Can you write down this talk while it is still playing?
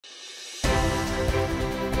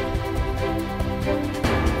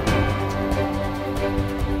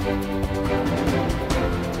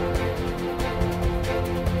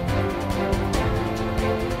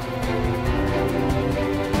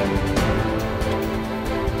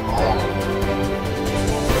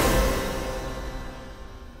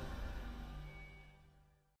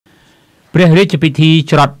ព្រះរាជពិធី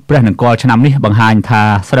ច្រត់ព្រះនង្គ័លឆ្នាំនេះបង្ហាញថា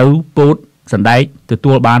ស្រូវពោតសណ្ដែកទ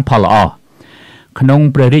ទួលបានផលល្អក្នុង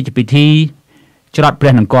ព្រះរាជពិធីច្រត់ព្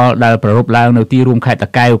រះនង្គ័លដែលប្រារព្ធឡើងនៅទីរួមខេត្តតា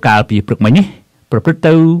កែវកាលពីព្រឹកមិញនេះប្រព្រឹត្ត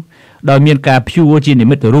ទៅដោយមានការភ្ជួរជានិ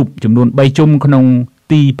មិត្តរូបចំនួន3ជុំក្នុង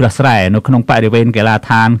ទីព្រះស្រែនៅក្នុងបរិវេណកីឡាដ្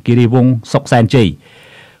ឋានគិរីវង្សសុកសែនជ័យ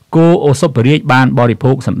គោឧសភរាជបានបរិ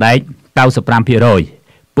ភោគសណ្ដែក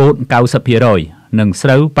 95% ពោត 90% និងស្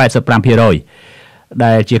រូវ 85%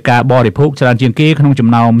 ដែលជាការបរិភោគច្រើនជាងគេក្នុងចំ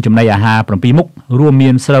ណោមចំណីអាហារ7មុខរួមមា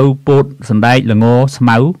នស្រូវពោតសណ្ដែកល្ងស្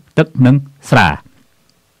មៅទឹកនិងស្រា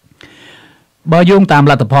បើយោងតាម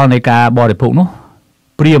លទ្ធផលនៃការបរិភោគនោះ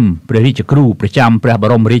ព្រាហ្មណ៍ព្រះរាជគ្រូប្រចាំព្រះប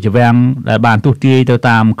រមរាជវាំងដែលបានទស្សទាយទៅ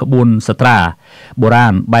តាមក្បួនសត្រាបុរា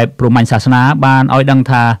ណបែបព្រហ្មញ្ញសាសនាបានឲ្យដឹង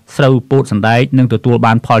ថាស្រូវពោតសណ្ដែកនឹងទទួល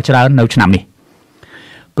បានផលច្រើននៅឆ្នាំនេះ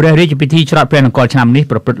ព្រះរាជពិធីច្រត់ព្រះនង្គ័លឆ្នាំនេះ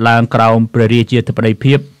ប្រព្រឹត្តឡើងក្រោមព្រះរាជាធិបតី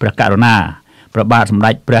ភាពព្រះករុណាព្រះបាទសម្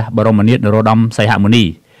ដេចព្រះបរមនាថនរោត្តមសីហមុនី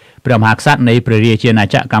ព្រះមហាក្សត្រនៃព្រះរាជាណា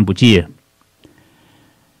ចក្រកម្ពុជា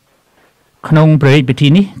ក្នុងព្រះរាជពិធី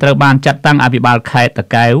នេះត្រូវបានចាត់តាំងអភិបាលខេត្តតា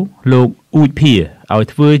កែវលោកអ៊ូចភាឲ្យ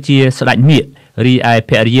ធ្វើជាស្ដេចមាឃរីឯ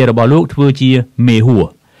ភរិយារបស់លោកធ្វើជាមេហួរ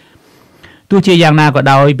ទោះជាយ៉ាងណាក៏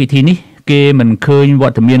ដោយពិធីនេះគេមិនឃើញវ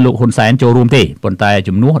ត្តមានលោកហ៊ុនសែនចូលរួមទេប៉ុន្តែ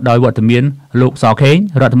ជំនួសដោយវត្តមានលោកសខេង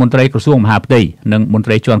រដ្ឋមន្ត្រីក្រសួងមហាផ្ទៃនិងមន្ត្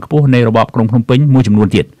រីជាន់ខ្ពស់នៃរបបក្រុងភ្នំពេញមួយចំនួន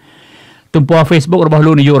ទៀតទំព័រ Facebook របស់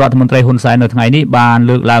លោកនាយករដ្ឋមន្ត្រីហ៊ុនសែននៅថ្ងៃនេះបាន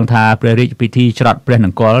លើកឡើងថាព្រះរាជពិធីច្រត់ព្រះន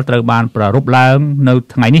ង្គ័លត្រូវបានប្រារព្ធឡើងនៅ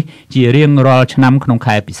ថ្ងៃនេះជារៀងរាល់ឆ្នាំក្នុង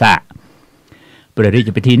ខែពិសាខព្រះរាជ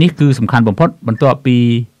ពិធីនេះគឺសំខាន់បំផុតបន្ទាប់ពី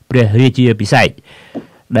ព្រះរាជាភិសេក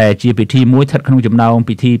ដែលជាពិធីមួយស្ថិតក្នុងចំណោម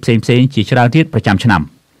ពិធីផ្សេងៗជាច្រើនទៀតប្រចាំឆ្នាំ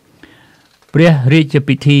ព្រះរាជ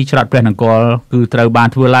ពិធីច្រត់ព្រះនង្គ័លគឺត្រូវបាន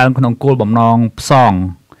ធ្វើឡើងក្នុងគោលបំណងផ្សង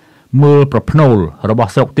មើលប្រផ្នូលរប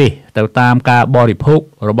ស់ស្រុកទេសទៅតាមការបរិភោគ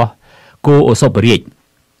របស់គោឧសភរាជ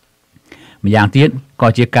ម្យ៉ាងទៀតក៏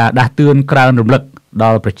ជាការដាស់តឿនក្រើនរំលឹកដ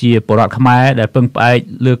ល់ប្រជាពលរដ្ឋខ្មែរដែលពឹងផ្អែក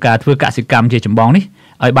លើការធ្វើកសិកម្មជាចម្បងនេះ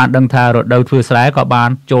ឲ្យបានដឹងថារដូវធ្វើស្រែក៏បាន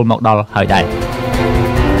ចូលមកដល់ហើយដែរ